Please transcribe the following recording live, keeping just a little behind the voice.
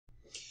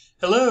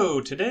Hello,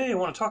 today I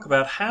want to talk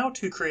about how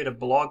to create a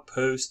blog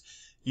post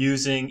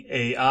using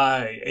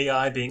AI.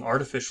 AI being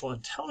artificial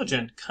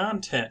intelligent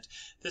content.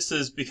 This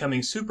is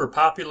becoming super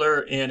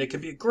popular and it can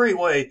be a great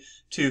way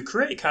to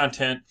create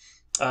content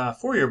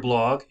for your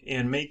blog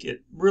and make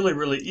it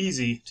really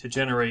easy to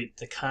generate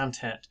the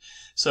content.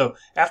 So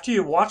after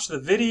you watch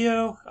the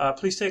video,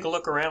 please take a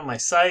look around my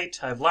site.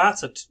 I have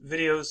lots of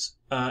videos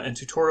and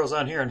tutorials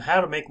on here on how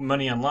to make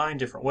money online,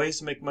 different ways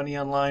to make money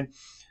online.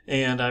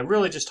 And I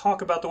really just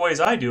talk about the ways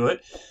I do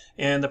it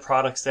and the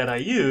products that I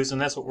use, and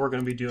that's what we're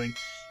going to be doing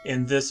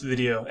in this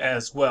video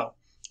as well.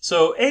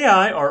 So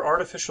AI, or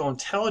artificial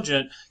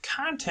intelligent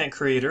content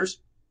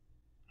creators,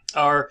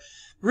 are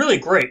really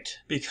great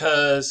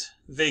because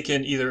they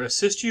can either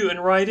assist you in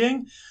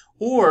writing,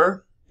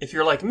 or if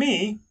you're like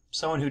me,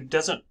 someone who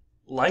doesn't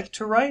like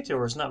to write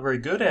or is not very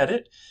good at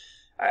it.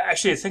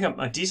 Actually, I think I'm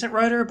a decent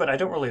writer, but I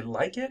don't really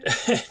like it.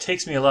 It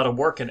takes me a lot of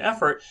work and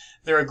effort.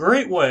 They're a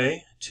great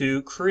way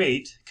to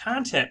create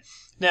content.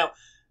 Now,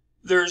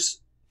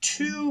 there's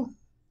two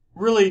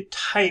really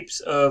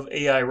types of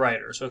AI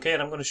writers, okay?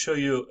 And I'm going to show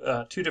you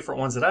two different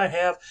ones that I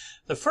have.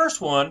 The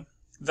first one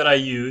that I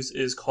use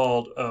is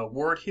called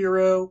Word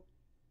Hero,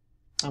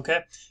 okay?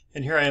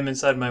 And here I am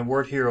inside my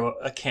Word Hero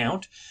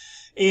account.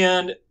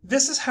 And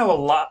this is how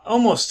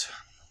almost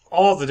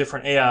all the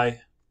different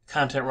AI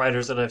content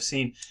writers that I've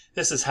seen,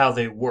 this is how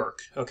they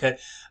work, okay?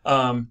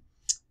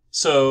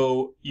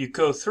 So you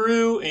go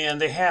through and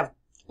they have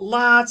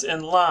lots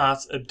and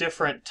lots of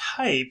different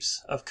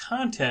types of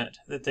content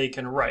that they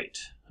can write,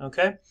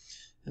 okay?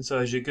 And so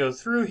as you go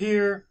through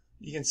here,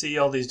 you can see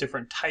all these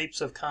different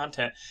types of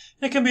content.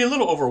 And it can be a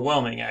little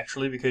overwhelming,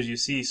 actually, because you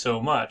see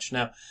so much.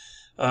 Now,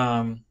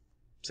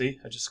 see,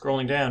 I'm just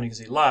scrolling down, you can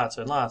see lots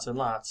and lots and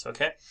lots,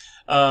 okay?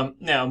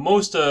 Now,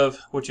 most of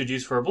what you'd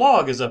use for a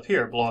blog is up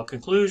here. Blog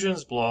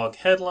conclusions, blog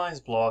headlines,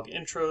 blog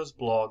intros,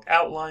 blog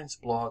outlines,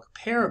 blog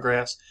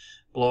paragraphs,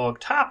 blog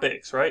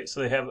topics, right?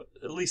 So they have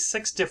at least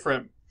 6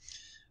 different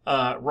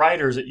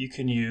writers that you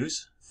can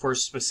use for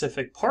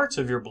specific parts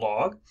of your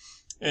blog.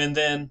 And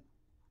then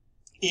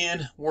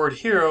in Word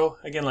Hero,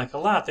 again, like a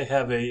lot, they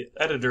have an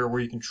editor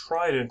where you can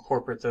try to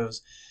incorporate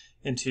those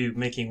into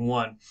making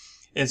one.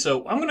 And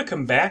so I'm going to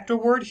come back to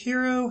Word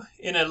Hero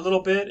in a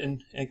little bit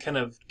and kind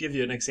of give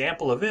you an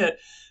example of it.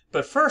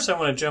 But first I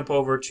want to jump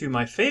over to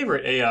my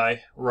favorite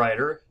AI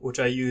writer, which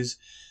I use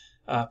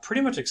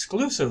pretty much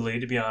exclusively,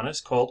 to be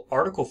honest, called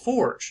Article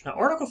Forge. Now,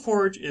 Article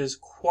Forge is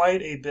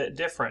quite a bit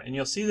different, and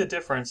you'll see the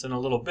difference in a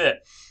little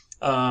bit.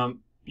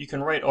 You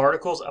can write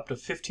articles up to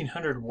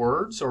 1,500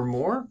 words or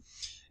more,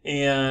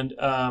 and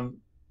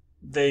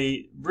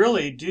they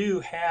really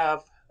do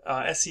have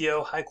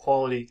SEO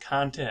high-quality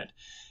content.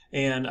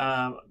 And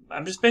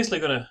I'm just basically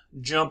going to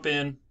jump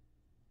in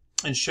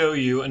and show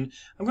you. And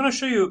I'm going to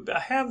show you, I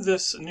have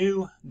this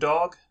new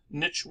dog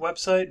niche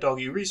website,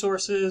 Doggy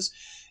Resources.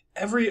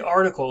 Every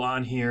article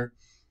on here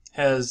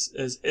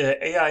is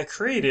AI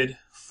created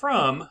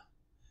from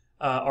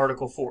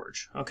Article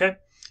Forge, okay?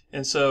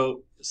 And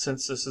so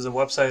since this is a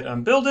website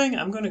I'm building,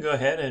 I'm going to go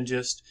ahead and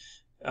just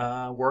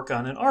work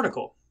on an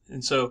article.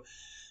 And so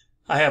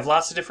I have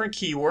lots of different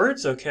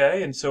keywords,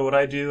 okay? And so what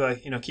I do, I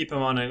keep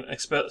them on an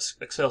Excel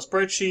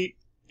spreadsheet,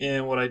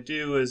 and what I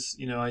do is,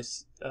 I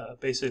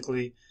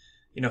basically,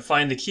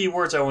 find the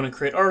keywords I want to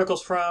create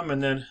articles from,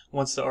 and then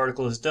once the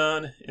article is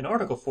done in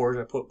Article Forge,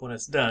 I put when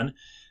it's done,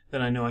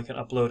 then I know I can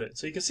upload it.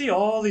 So you can see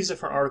all these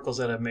different articles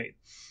that I've made.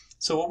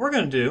 So what we're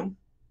going to do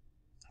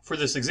for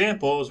this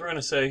example is we're going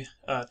to say,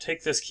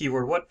 take this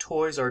keyword, what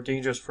toys are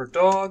dangerous for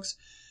dogs?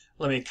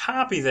 Let me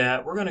copy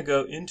that. We're going to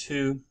go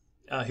into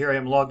here I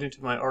am logged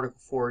into my Article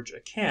Forge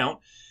account.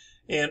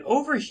 And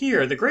over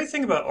here, the great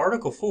thing about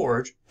Article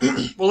Forge,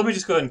 well, let me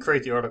just go ahead and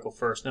create the article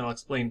first, and I'll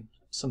explain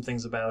some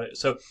things about it.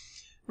 So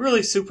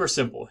really super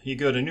simple. You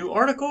go to New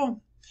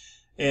Article,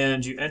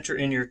 and you enter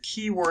in your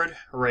keyword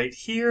right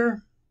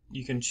here.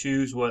 You can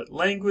choose what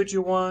language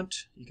you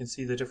want. You can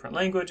see the different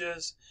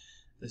languages.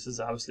 This is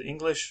obviously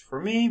English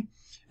for me.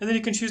 And then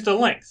you can choose the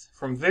length,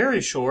 from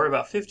very short,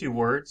 about 50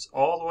 words,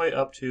 all the way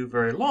up to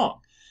very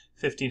long,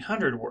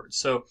 1,500 words.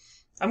 So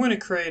I'm going to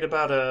create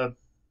about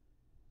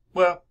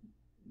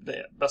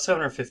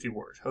 750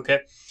 words, okay?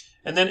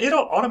 And then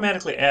it'll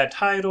automatically add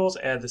titles,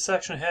 add the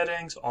section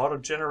headings,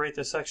 auto-generate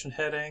the section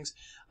headings.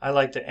 I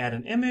like to add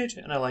an image,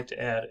 and I like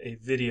to add a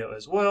video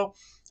as well.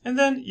 And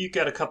then you've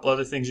got a couple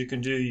other things you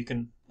can do. You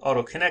can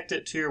auto-connect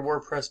it to your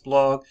WordPress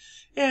blog,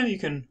 and you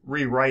can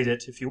rewrite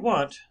it if you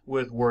want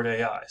with Word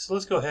AI. So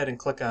let's go ahead and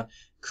click on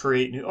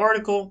Create New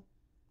Article.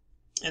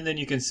 And then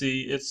you can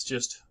see it's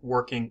just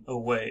working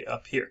away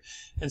up here.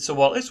 And so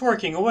while it's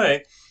working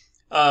away,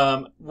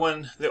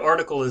 when the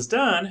article is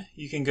done,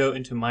 you can go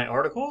into My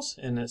Articles,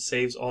 and it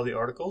saves all the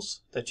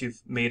articles that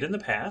you've made in the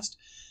past.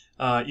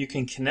 You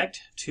can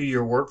connect to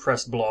your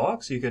WordPress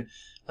blog, so you can,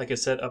 like I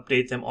said,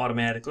 update them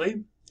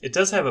automatically. It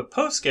does have a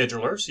post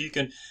scheduler, so you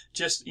can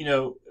just,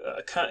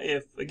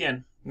 if,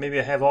 again, maybe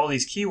I have all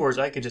these keywords,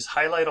 I could just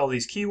highlight all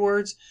these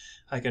keywords.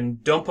 I can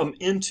dump them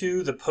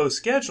into the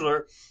post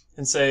scheduler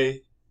and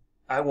say,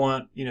 I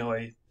want,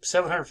 a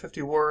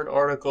 750 word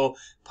article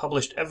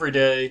published every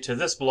day to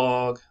this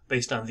blog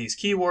based on these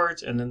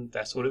keywords, and then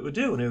that's what it would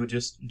do, and it would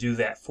just do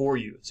that for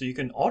you. So you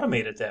can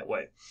automate it that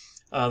way.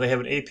 They have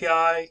an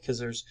API because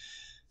there's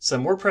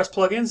some WordPress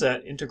plugins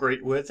that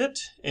integrate with it,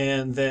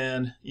 and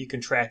then you can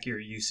track your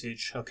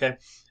usage. Okay,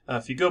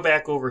 if you go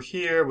back over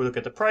here, we look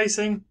at the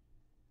pricing.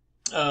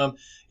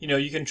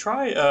 You can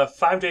try a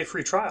 5-day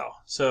free trial.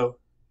 So,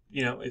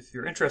 if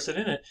you're interested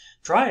in it,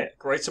 try it,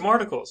 write some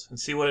articles, and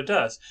see what it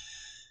does.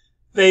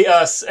 They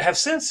have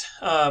since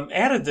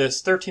added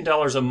this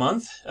 $13 a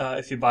month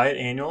if you buy it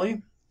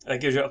annually. It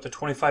gives you up to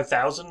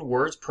 25,000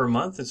 words per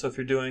month. And so if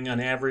you're doing an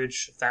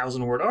average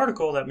 1,000-word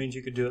article, that means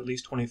you could do at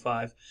least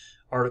 25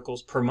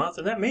 articles per month.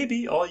 And that may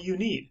be all you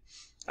need.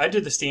 I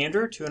did the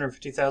standard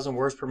 250,000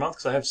 words per month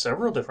because I have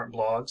several different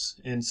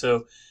blogs. And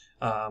so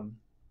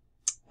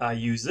I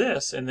use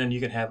this, and then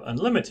you can have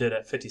unlimited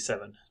at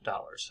 $57.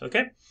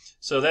 Okay,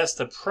 so that's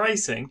the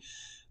pricing.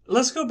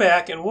 Let's go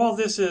back, and while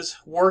this is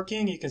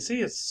working, you can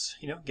see it's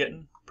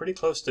getting pretty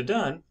close to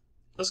done.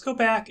 Let's go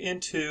back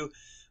into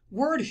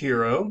Word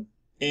Hero,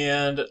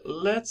 and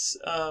let's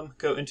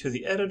go into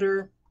the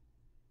editor.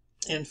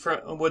 And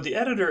with the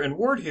editor in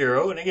Word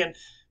Hero, and again,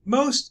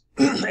 most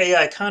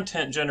AI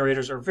content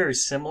generators are very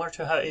similar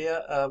to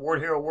how Word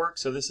Hero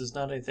works, so this is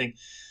not anything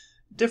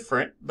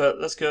different. But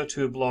let's go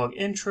to blog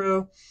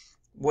intro.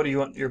 What do you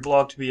want your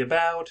blog to be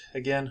about?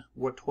 Again,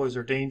 what toys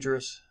are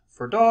dangerous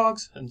for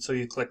dogs? And so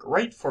you click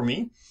write for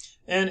me,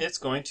 and it's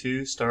going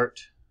to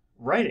start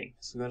writing.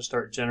 It's going to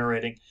start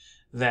generating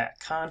that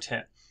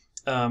content.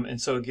 And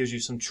so it gives you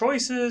some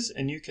choices,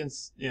 and you can,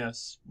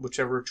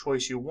 whichever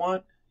choice you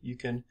want, you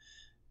can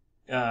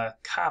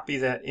copy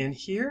that in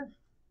here.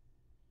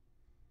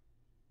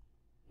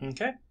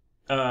 Okay.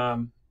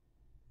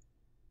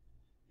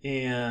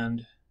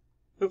 And,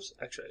 oops,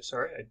 actually,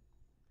 sorry, I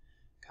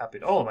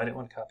copied all of them. I didn't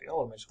want to copy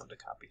all of them. I just wanted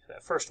to copy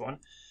that first one.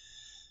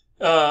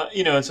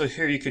 And so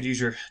here you could use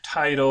your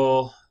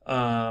title.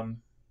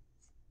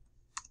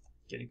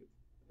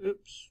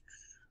 Oops,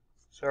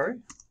 sorry.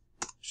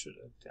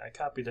 I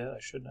copied that. I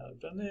should not have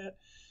done that.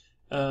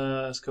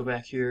 Let's go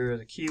back here.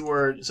 The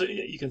keyword. So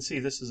you can see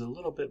this is a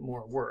little bit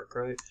more work,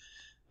 right?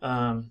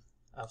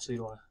 Obviously,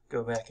 you want to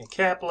go back and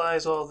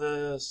capitalize all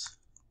this.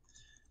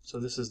 So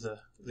this is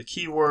the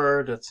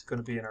keyword that's going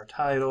to be in our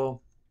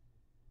title.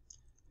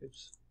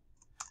 Oops.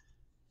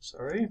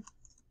 Sorry.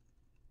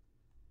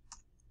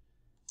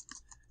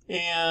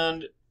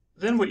 And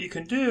then what you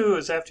can do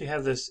is after you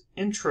have this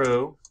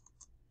intro,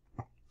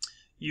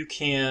 you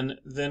can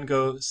then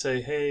go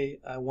say, hey,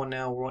 I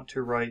now want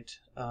to write,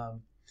 I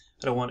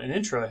don't want an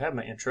intro, I have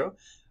my intro.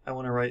 I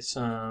want to write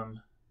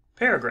some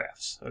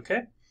paragraphs,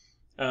 okay?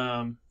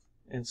 And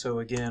so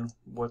again,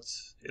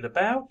 what's it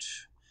about?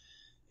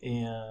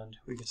 And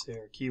we can say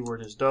our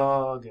keyword is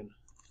dog and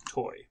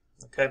toy,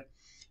 okay?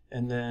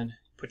 And then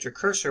put your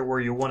cursor where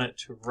you want it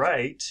to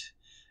write,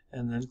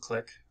 and then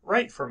click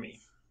write for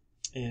me.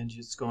 And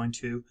it's going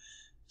to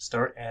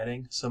start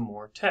adding some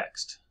more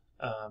text.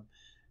 And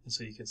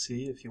so you can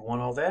see if you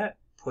want all that,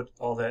 put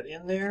all that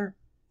in there.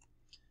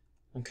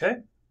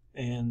 Okay,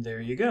 and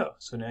there you go.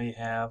 So now you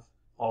have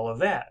all of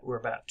that. We're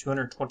about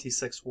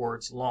 226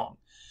 words long.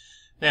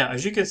 Now,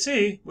 as you can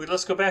see,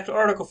 let's go back to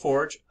Article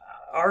Forge.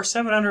 Our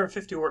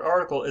 750 word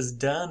article is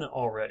done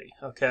already.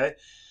 Okay,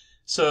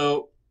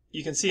 so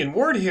you can see in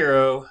Word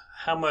Hero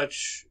how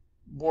much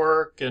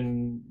work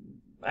and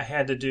I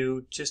had to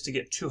do just to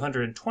get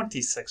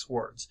 226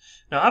 words.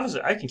 Now,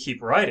 obviously, I can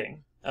keep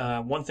writing.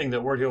 One thing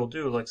that Word Hero will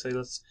do, like say,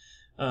 let's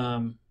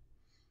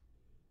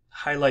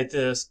highlight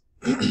this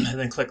and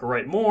then click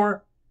Write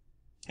More,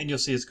 and you'll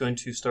see it's going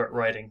to start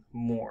writing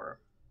more.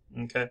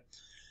 Okay,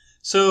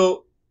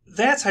 so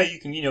that's how you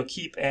can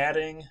keep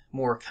adding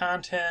more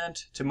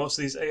content to most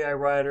of these AI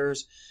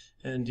writers,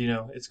 and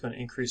it's going to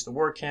increase the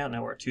word count.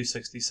 Now we're at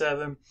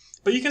 267,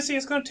 but you can see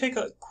it's going to take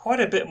quite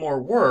a bit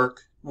more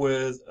work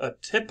with a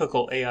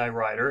typical AI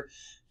writer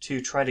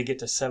to try to get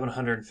to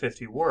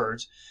 750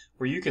 words,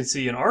 where you can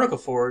see in Article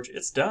Forge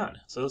it's done.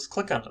 So let's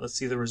click on it. Let's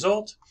see the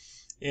result,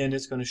 and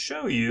it's going to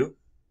show you.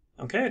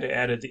 Okay, it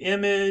added the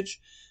image,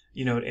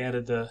 it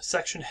added the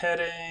section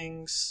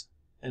headings,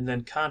 and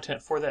then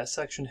content for that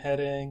section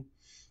heading,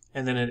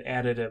 and then it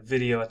added a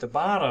video at the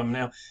bottom.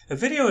 Now, a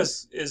video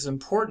is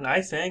important,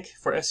 I think,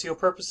 for SEO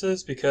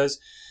purposes because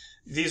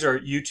these are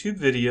YouTube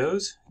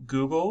videos.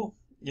 Google,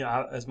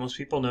 as most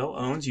people know,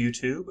 owns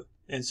YouTube.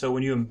 And so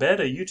when you embed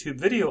a YouTube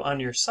video on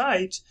your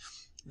site,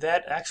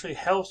 that actually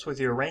helps with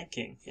your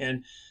ranking.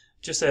 And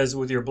just as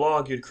with your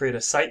blog, you'd create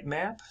a site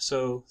map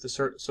so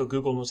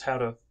Google knows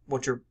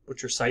what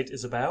your site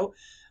is about.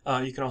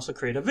 You can also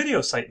create a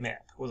video site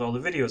map with all the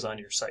videos on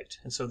your site.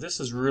 And so this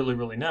is really,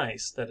 really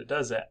nice that it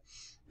does that.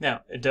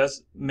 Now, it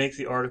does make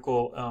the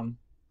article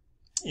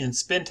in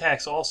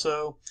Spintax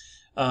also.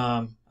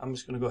 I'm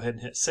just going to go ahead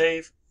and hit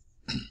save.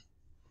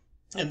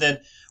 And then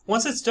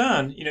once it's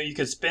done, you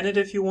can spin it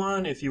if you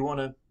want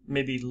to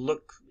maybe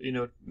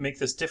make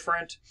this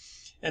different.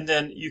 And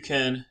then you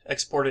can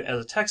export it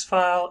as a text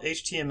file,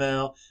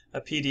 HTML,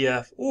 a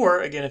PDF, or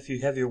again, if you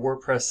have your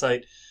WordPress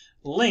site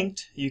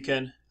linked, you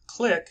can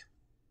click,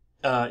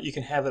 you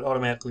can have it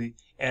automatically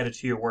added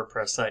to your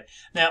WordPress site.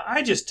 Now,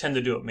 I just tend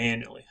to do it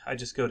manually. I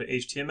just go to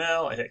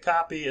HTML, I hit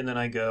copy, and then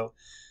I go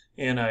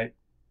and I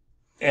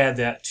add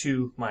that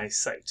to my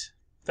site.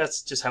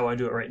 That's just how I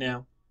do it right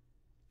now.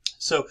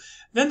 So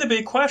then the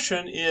big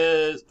question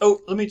is, oh,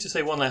 let me just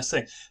say one last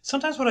thing.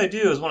 Sometimes what I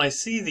do is when I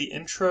see the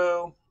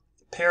intro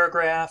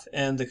paragraph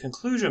and the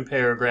conclusion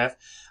paragraph,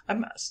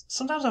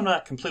 sometimes I'm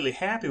not completely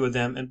happy with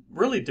them, and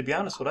really, to be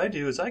honest, what I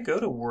do is I go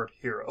to Word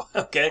Hero,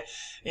 okay,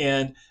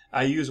 and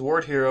I use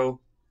Word Hero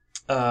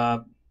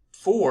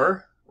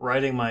for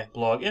writing my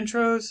blog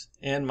intros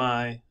and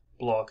my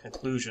blog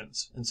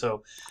conclusions. And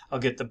so I'll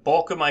get the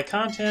bulk of my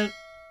content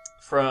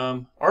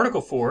from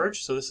Article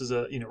Forge. So this is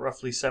a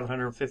roughly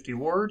 750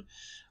 word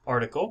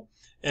article,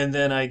 and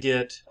then I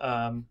get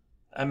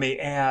I may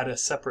add a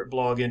separate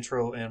blog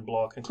intro and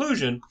blog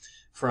conclusion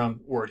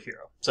from Word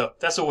Hero. So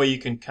that's a way you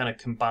can kind of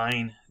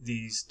combine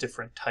these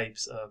different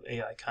types of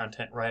AI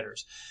content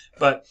writers.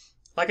 But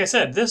like I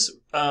said, this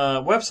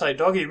website,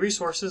 Doggy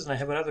Resources, and I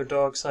have another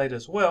dog site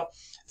as well,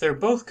 they're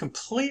both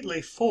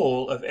completely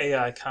full of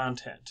AI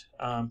content.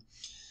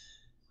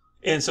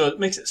 And so it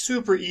makes it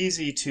super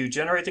easy to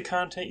generate the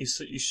content.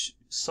 You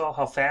saw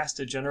how fast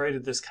it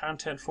generated this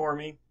content for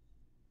me.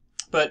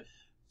 But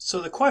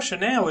so the question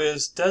now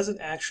is, does it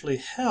actually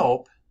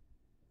help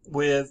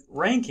with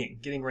ranking,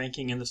 getting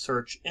ranking in the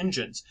search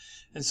engines?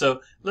 And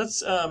so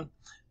let's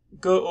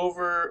go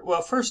over,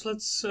 well, first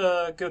let's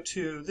go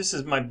to, this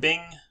is my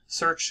Bing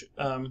search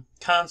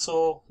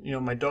console,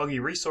 my Doggy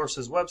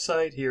Resources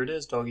website. Here it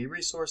is, Doggy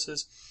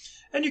Resources.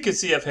 And you can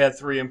see I've had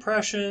 3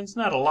 impressions,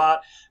 not a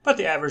lot, but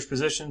the average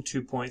position,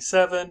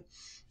 2.7.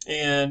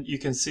 And you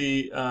can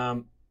see,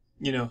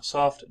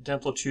 soft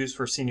dental chews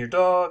for senior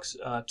dogs,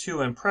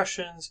 2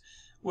 impressions,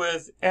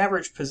 with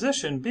average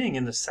position being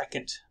in the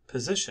 2nd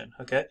position,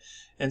 okay?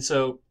 And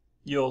so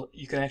you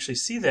can actually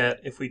see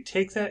that if we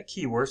take that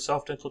keyword,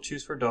 soft dental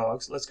chews for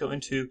dogs, let's go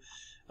into,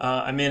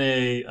 I'm in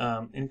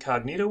a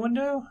incognito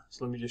window,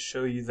 so let me just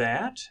show you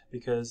that,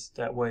 because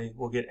that way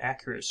we'll get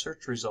accurate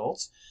search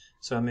results.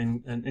 So I'm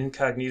in an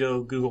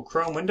incognito Google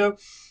Chrome window,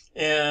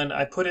 and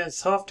I put in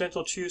soft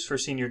dental chews for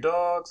senior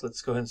dogs.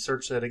 Let's go ahead and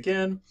search that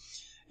again.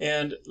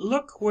 And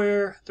look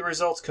where the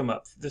results come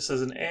up. This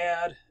is an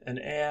ad, an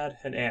ad,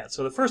 an ad.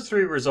 So the first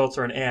 3 results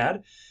are an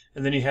ad,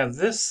 and then you have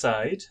this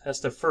site. That's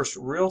the first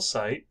real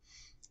site.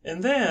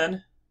 And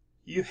then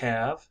you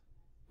have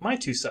my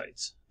 2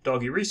 sites.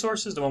 Doggy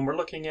Resources, the one we're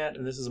looking at,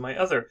 and this is my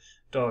other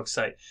dog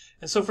site.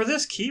 And so for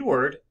this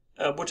keyword,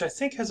 which I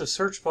think has a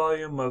search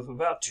volume of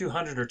about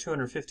 200 or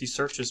 250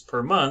 searches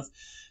per month.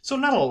 So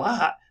not a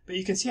lot, but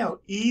you can see how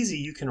easy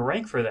you can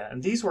rank for that.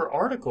 And these were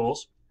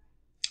articles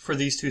for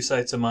these 2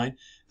 sites of mine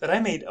that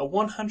I made a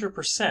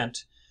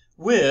 100%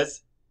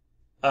 with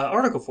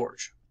Article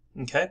Forge.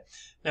 Okay.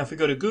 Now if we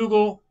go to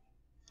Google,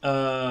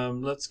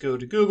 let's go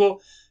to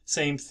Google.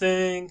 Same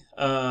thing.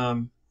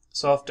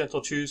 Soft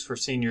dental chews for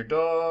senior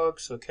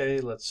dogs. Okay,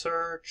 let's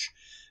search.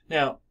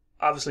 Now,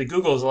 obviously,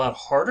 Google is a lot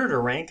harder to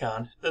rank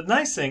on. The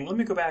nice thing, let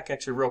me go back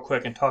actually real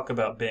quick and talk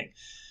about Bing.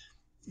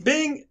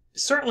 Bing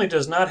certainly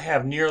does not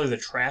have nearly the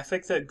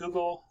traffic that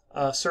Google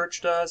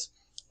search does,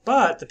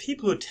 but the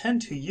people who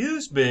tend to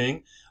use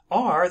Bing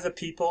are the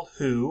people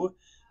who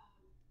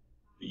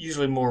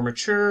usually more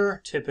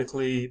mature,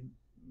 typically a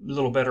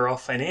little better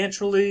off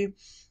financially,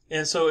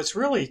 and so it's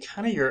really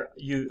kind of your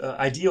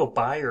ideal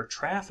buyer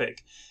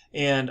traffic.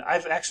 And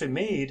I've actually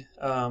made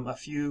a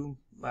few,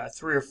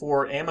 3 or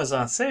 4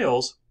 Amazon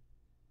sales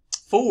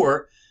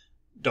for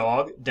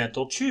dog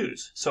dental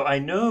chews. So I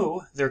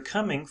know they're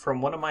coming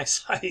from one of my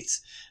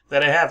sites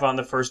that I have on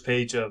the first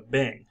page of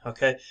Bing.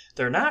 Okay,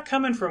 they're not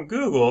coming from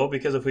Google,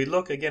 because if we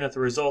look again at the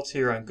results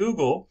here on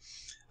Google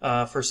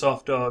for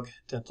soft dog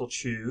dental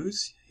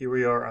chews, here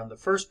we are on the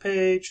first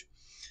page.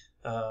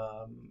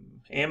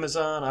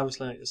 Amazon,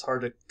 obviously it's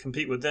hard to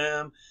compete with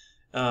them.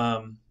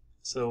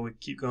 So we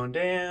keep going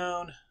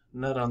down,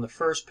 not on the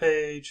first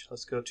page.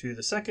 Let's go to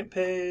the second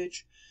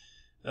page.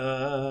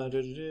 Not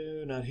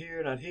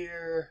here, not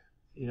here.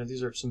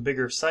 These are some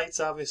bigger sites,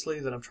 obviously,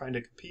 that I'm trying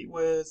to compete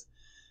with.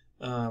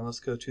 Let's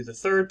go to the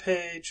third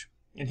page,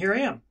 and here I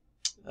am.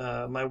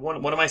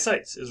 One of my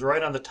sites is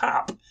right on the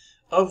top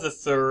of the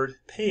 3rd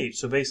page.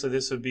 So basically,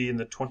 this would be in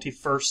the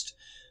 21st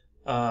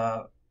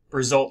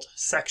result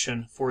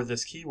section for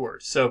this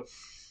keyword. So,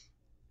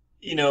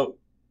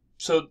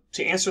 so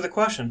to answer the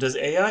question, does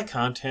AI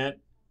content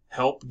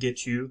help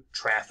get you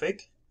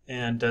traffic,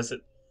 and does it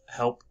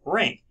help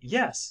rank?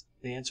 Yes.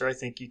 The answer, I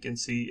think you can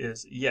see,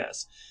 is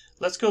yes.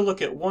 Let's go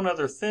look at one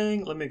other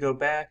thing. Let me go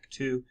back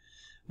to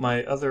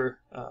my other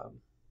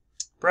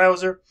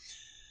browser.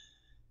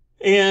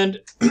 And,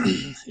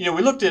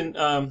 we looked in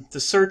the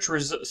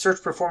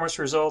search performance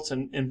results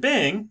in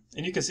Bing,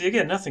 and you can see,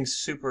 again, nothing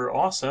super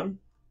awesome.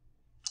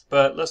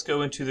 But let's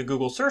go into the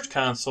Google Search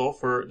Console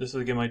for, this is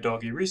again my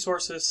Doggy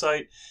Resources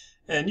site.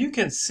 And you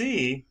can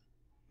see,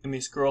 let me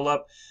scroll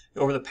up, this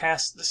is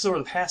over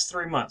the past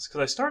 3 months,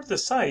 because I started the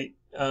site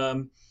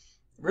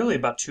really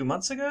about 2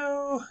 months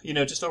ago,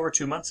 just over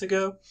 2 months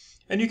ago.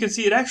 And you can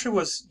see it actually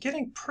was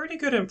getting pretty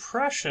good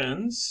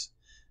impressions,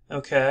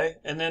 okay?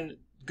 And then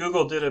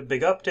Google did a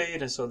big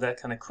update, and so that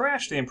kind of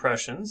crashed the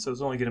impressions. So it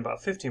was only getting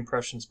about 50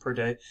 impressions per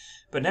day.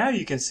 But now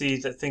you can see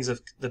that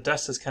the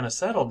dust has kind of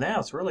settled. Now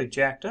it's really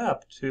jacked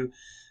up to,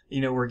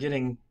 we're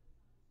getting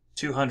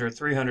 200,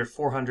 300,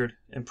 400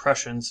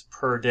 impressions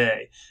per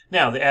day.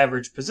 Now, the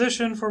average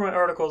position for my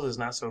articles is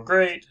not so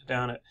great,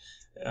 down at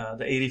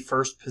the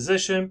 81st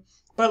position.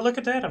 But look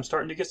at that, I'm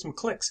starting to get some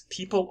clicks.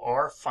 People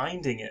are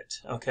finding it,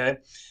 okay?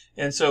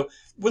 And so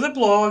with a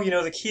blog,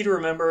 the key to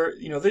remember,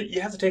 that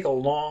you have to take a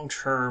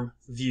long-term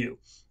view.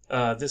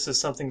 This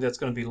is something that's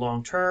going to be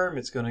long-term.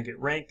 It's going to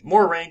get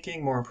more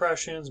ranking, more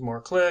impressions,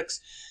 more clicks.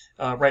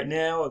 Right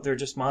now, they're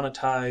just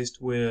monetized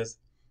with...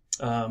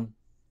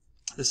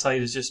 the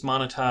site is just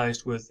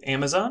monetized with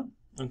Amazon,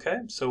 okay?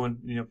 So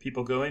when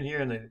people go in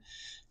here and they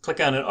click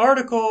on an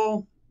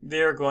article,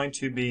 they're going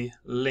to be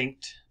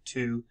linked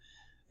to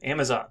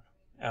Amazon,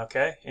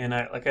 okay? And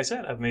like I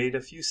said, I've made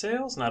a few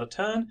sales, not a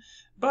ton,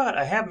 but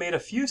I have made a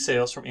few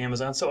sales from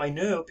Amazon, so I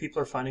know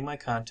people are finding my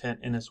content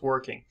and it's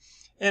working.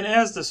 And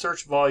as the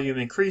search volume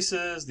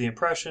increases, the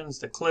impressions,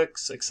 the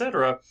clicks,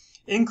 etc.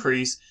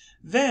 increase,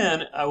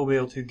 then I will be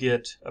able to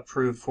get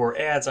approved for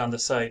ads on the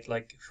site,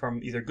 like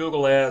from either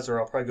Google Ads, or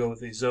I'll probably go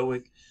with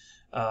Ezoic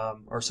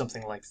or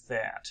something like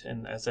that.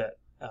 And as that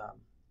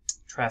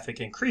traffic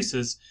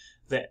increases,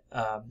 that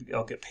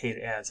I'll get paid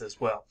ads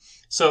as well.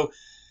 So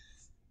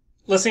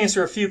let's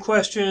answer a few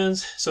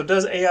questions. So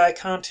does AI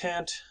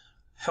content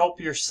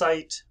help your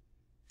site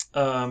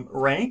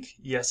rank?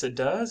 Yes, it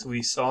does.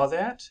 We saw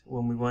that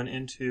when we went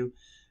into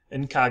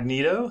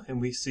incognito, and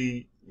we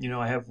see,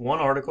 I have one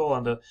article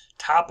on the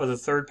top of the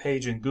 3rd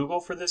page in Google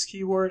for this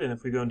keyword, and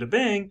if we go into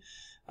Bing,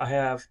 I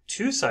have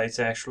 2 sites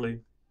actually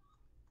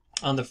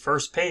on the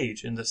 1st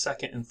page in the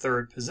 2nd and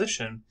 3rd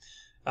position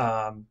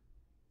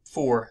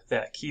for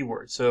that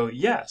keyword. So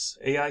yes,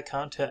 AI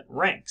content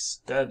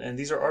ranks. And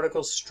these are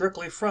articles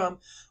strictly from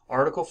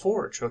Article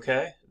Forge,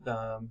 okay?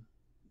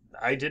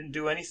 I didn't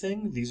do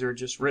anything. These are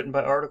just written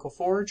by Article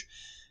Forge,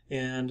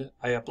 and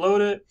I upload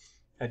it.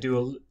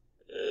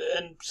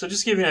 And so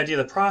just to give you an idea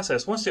of the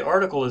process, once the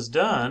article is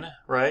done,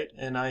 right,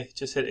 and I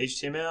just hit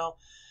HTML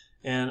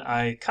and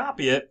I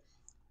copy it,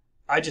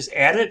 I just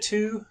add it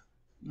to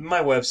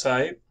my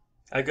website.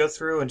 I go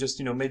through and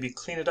just, maybe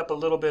clean it up a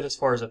little bit as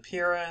far as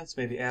appearance,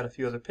 maybe add a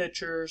few other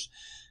pictures,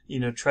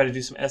 try to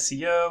do some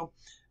SEO.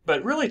 But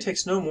it really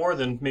takes no more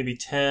than maybe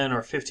 10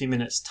 or 15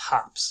 minutes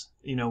tops,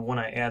 when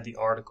I add the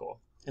article.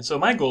 And so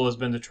my goal has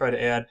been to try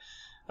to add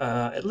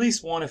at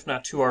least 1, if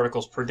not 2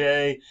 articles per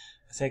day.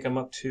 I think I'm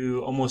up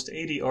to almost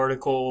 80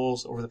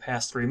 articles over the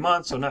past 3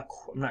 months, so I'm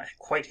not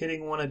quite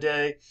hitting 1 a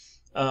day,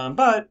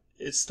 but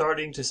it's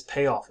starting to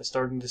pay off. It's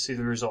starting to see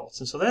the results.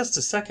 And so that's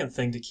the second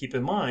thing to keep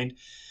in mind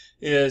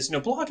is,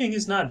 blogging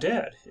is not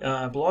dead.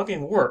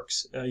 Blogging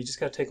works. You just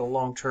got to take a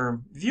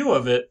long-term view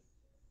of it,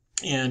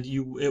 and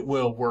it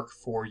will work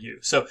for you.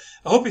 So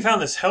I hope you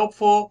found this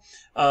helpful,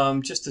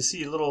 just to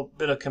see a little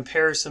bit of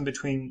comparison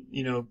between,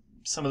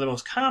 some of the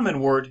most common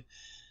word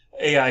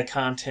AI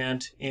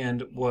content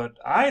and what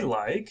I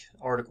like,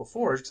 Article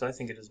Forge, because I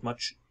think it is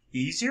much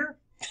easier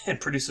and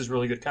produces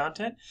really good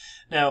content.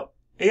 Now,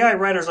 AI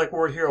writers like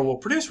Word Hero will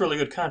produce really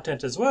good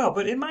content as well,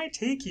 but it might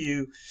take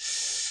you,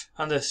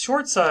 on the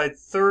short side,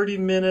 30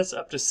 minutes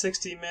up to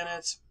 60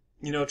 minutes,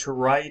 to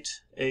write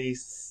a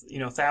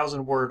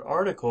 1,000-word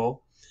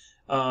article.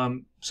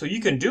 So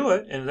you can do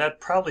it, and that'd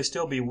probably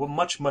still be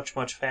much, much,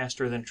 much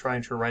faster than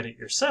trying to write it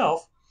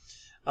yourself.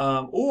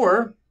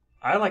 Or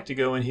I like to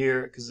go in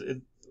here, because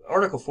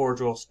Article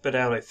Forge will spit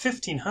out a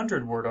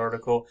 1,500-word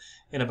article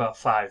in about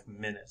 5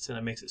 minutes, and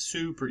it makes it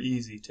super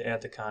easy to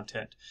add the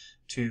content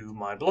to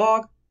my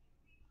blog,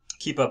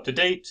 keep up to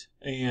date,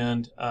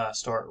 and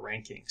start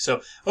ranking. So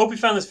I hope you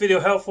found this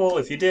video helpful.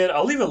 If you did,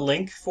 I'll leave a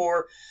link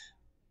for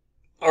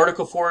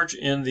Article Forge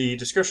in the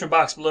description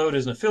box below. It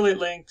is an affiliate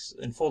link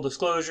in full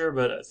disclosure,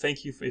 but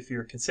thank you if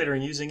you're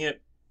considering using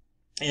it.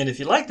 And if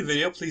you liked the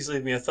video, please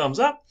leave me a thumbs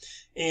up,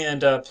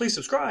 and please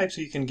subscribe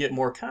so you can get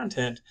more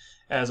content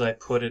as I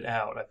put it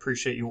out. I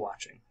appreciate you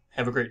watching.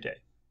 Have a great day.